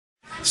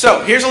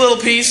So here's a little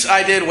piece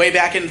I did way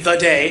back in the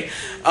day.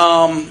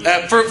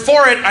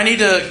 For it, I need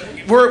to.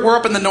 We're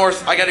up in the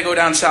north. I got to go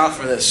down south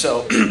for this.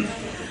 So,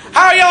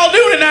 how y'all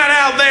doing tonight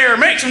out there?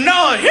 Make some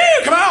noise!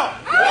 Yeah, come on!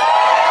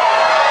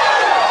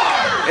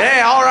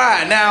 Yeah, all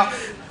right. Now,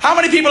 how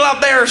many people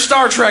out there are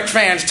Star Trek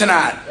fans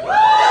tonight?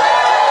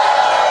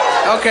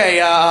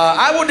 Okay,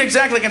 I wouldn't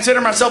exactly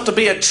consider myself to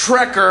be a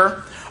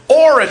Trekker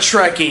or a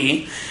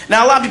Trekkie.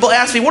 Now, a lot of people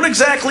ask me, what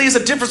exactly is the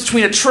difference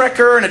between a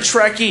Trekker and a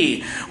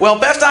Trekkie? Well,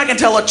 best I can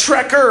tell, a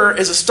Trekker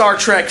is a Star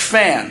Trek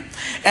fan.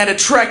 And a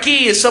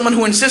Trekkie is someone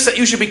who insists that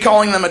you should be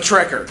calling them a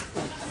Trekker.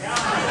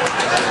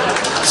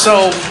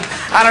 So,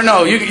 I don't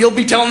know. You'll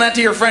be telling that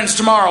to your friends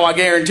tomorrow, I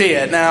guarantee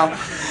it. Now,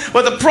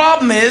 but the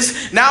problem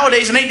is,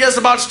 nowadays, it ain't just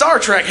about Star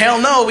Trek.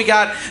 Hell no, we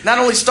got not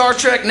only Star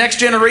Trek,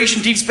 Next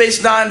Generation, Deep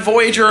Space Nine,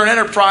 Voyager, and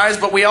Enterprise,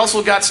 but we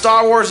also got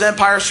Star Wars,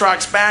 Empire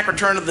Strikes Back,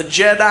 Return of the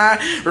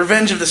Jedi,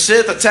 Revenge of the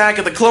Sith, Attack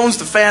of the Clones,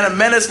 The Phantom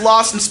Menace,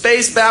 Lost in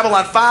Space,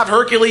 Babylon 5,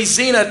 Hercules,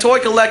 Xena, Toy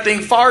Collecting,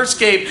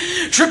 Farscape,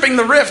 Tripping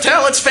the Rift.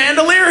 Hell, it's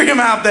Fandelirium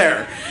out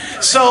there.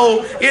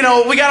 So,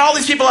 we got all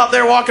these people out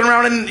there walking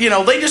around and,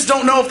 they just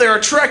don't know if they're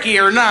a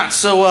Trekkie or not.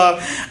 So,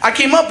 I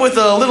came up with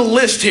a little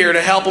list here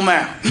to help them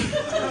out.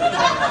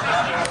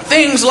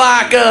 Things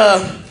like,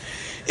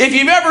 if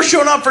you've ever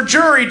shown up for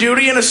jury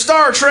duty in a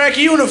Star Trek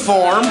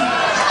uniform,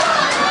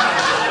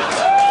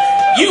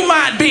 you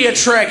might be a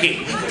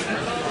Trekkie.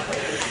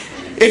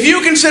 If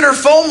you consider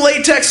foam,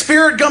 latex,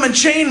 spirit gum, and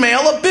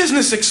chainmail a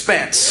business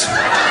expense,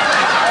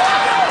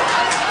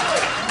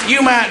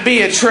 you might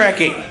be a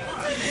Trekkie.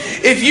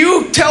 If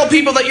you tell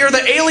people that you're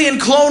the alien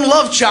clone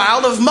love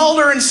child of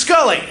Mulder and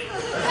Scully,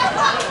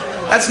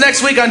 that's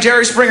next week on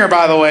Jerry Springer,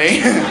 by the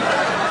way,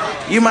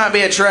 you might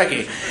be a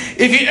Trekkie.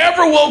 If you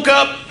ever woke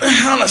up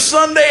on a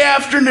Sunday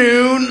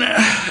afternoon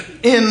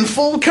in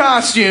full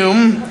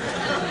costume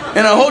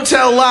in a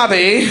hotel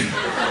lobby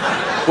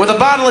with a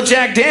bottle of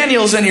Jack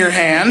Daniels in your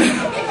hand,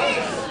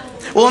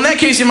 well, in that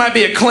case, you might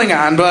be a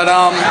Klingon, but,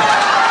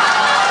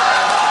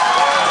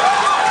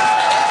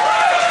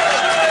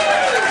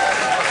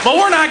 but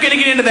we're not going to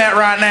get into that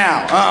right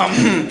now.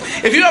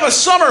 If you have a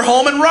summer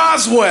home in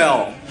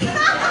Roswell,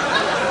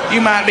 you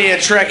might be a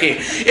Trekkie.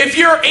 If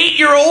your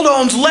 8-year-old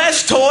owns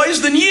less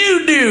toys than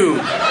you do,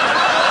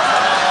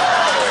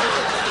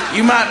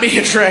 you might be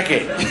a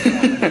Trekkie.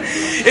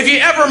 If you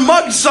ever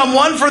mugged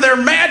someone for their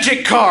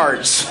magic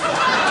cards,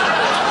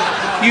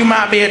 you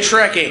might be a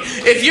Trekkie.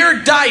 If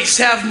your dice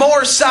have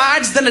more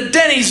sides than a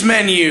Denny's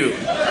menu,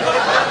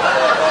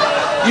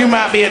 you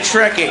might be a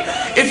Trekkie.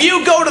 If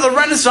you go to the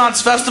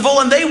Renaissance Festival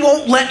and they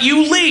won't let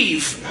you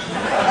leave,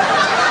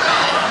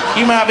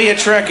 you might be a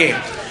Trekkie.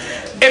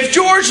 If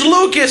George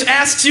Lucas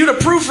asks you to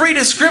proofread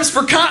his scripts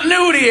for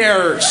continuity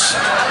errors.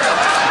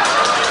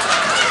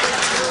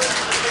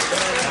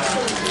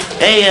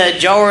 Hey,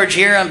 George,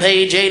 here on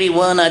page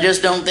 81, I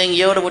just don't think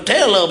Yoda would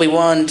tell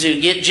Obi-Wan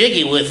to get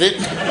jiggy with it.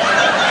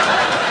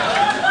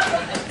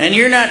 And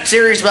you're not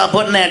serious about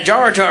putting that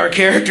Jar Jar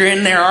character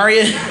in there, are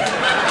you?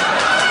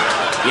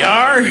 You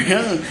are?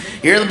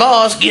 You're the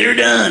boss. Get her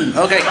done.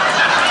 Okay.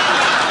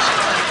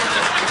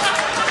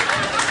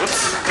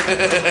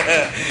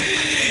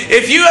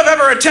 If you have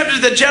ever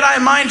attempted the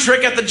Jedi mind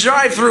trick at the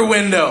drive-thru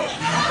window.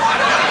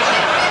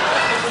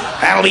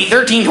 That'll be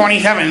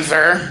 1327,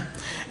 sir.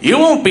 You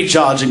won't be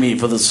charging me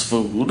for this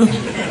food.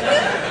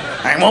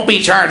 I won't be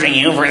charging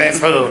you for this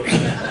food.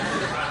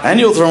 And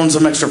you'll throw in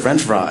some extra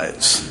French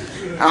fries.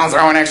 I'll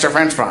throw in extra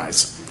French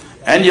fries.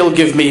 And you'll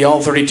give me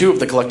all 32 of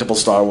the collectible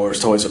Star Wars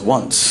toys at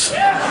once.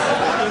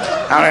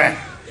 Okay.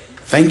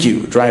 Thank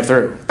you,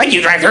 drive-thru. Thank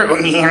you,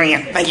 drive-thru.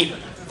 Thank you.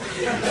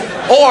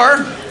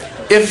 Or,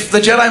 if the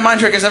Jedi mind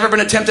trick has ever been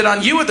attempted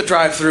on you at the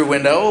drive-thru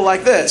window,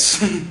 like this.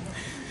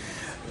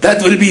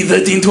 That will be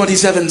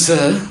 1327,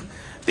 sir.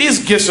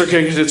 These gift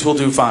certificates will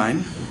do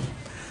fine.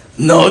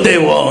 No, they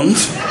won't.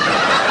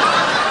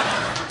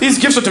 These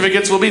gift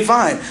certificates will be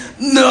fine.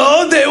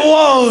 No, they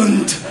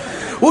won't.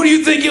 Who do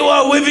you think you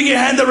are, waving your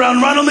hand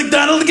around? Ronald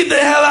McDonald? Get the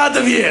hell out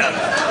of here.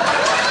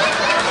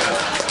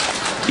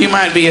 You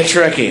might be a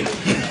Trekkie.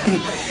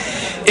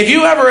 If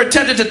you ever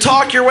attempted to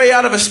talk your way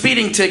out of a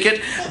speeding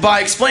ticket by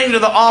explaining to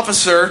the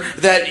officer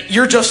that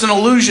you're just an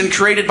illusion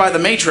created by the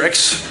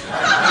Matrix.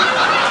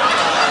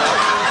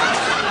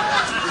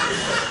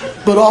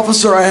 But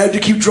officer, I had to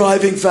keep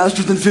driving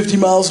faster than 50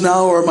 miles an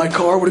hour or my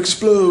car would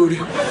explode.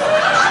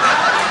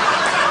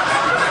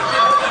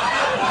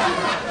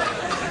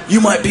 You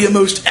might be a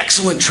most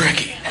excellent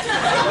Trekkie.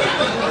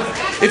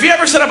 If you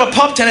ever set up a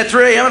pup tent at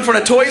 3 a.m. in front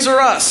of Toys R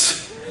Us,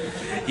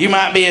 you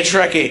might be a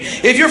Trekkie.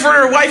 If your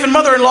wife and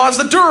mother-in-law is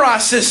the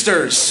Duras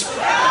sisters,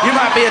 you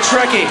might be a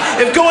Trekkie.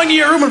 If going to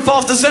your room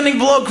involves descending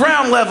below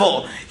ground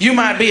level, you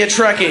might be a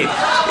Trekkie.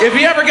 If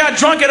you ever got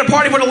drunk at a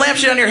party, put a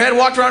lampshade on your head,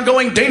 walked around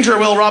going, "Danger,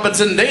 Will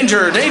Robinson,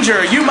 danger,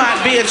 danger," you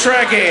might be a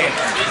Trekkie.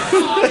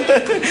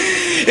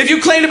 If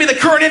you claim to be the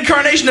current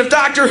incarnation of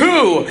Doctor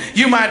Who,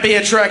 you might be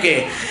a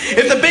Trekkie.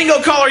 If the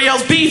bingo caller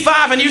yells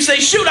B5 and you say,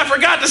 "Shoot, I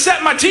forgot to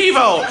set my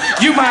TiVo,"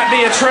 you might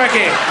be a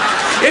Trekkie.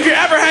 If you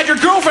ever had your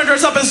girlfriend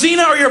dress up as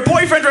Xena or your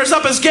boyfriend dress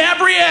up as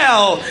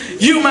Gabrielle,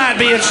 you might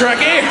be a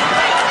Trekkie.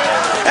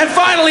 And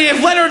finally,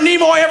 if Leonard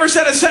Nimoy ever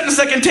said a sentence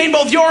that contained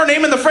both your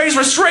name and the phrase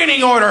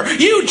restraining order,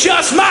 you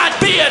just might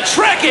be a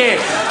Trekkie.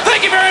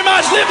 Thank you very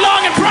much. Live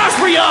long and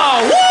prosper,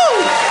 y'all. Woo!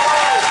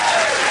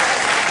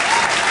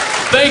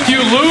 Thank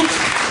you, Luke.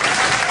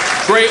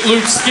 Great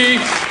Luke Ski.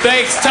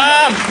 Thanks,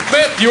 Tom.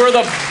 Bip, you are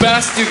the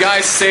best. You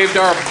guys saved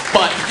our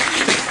butt.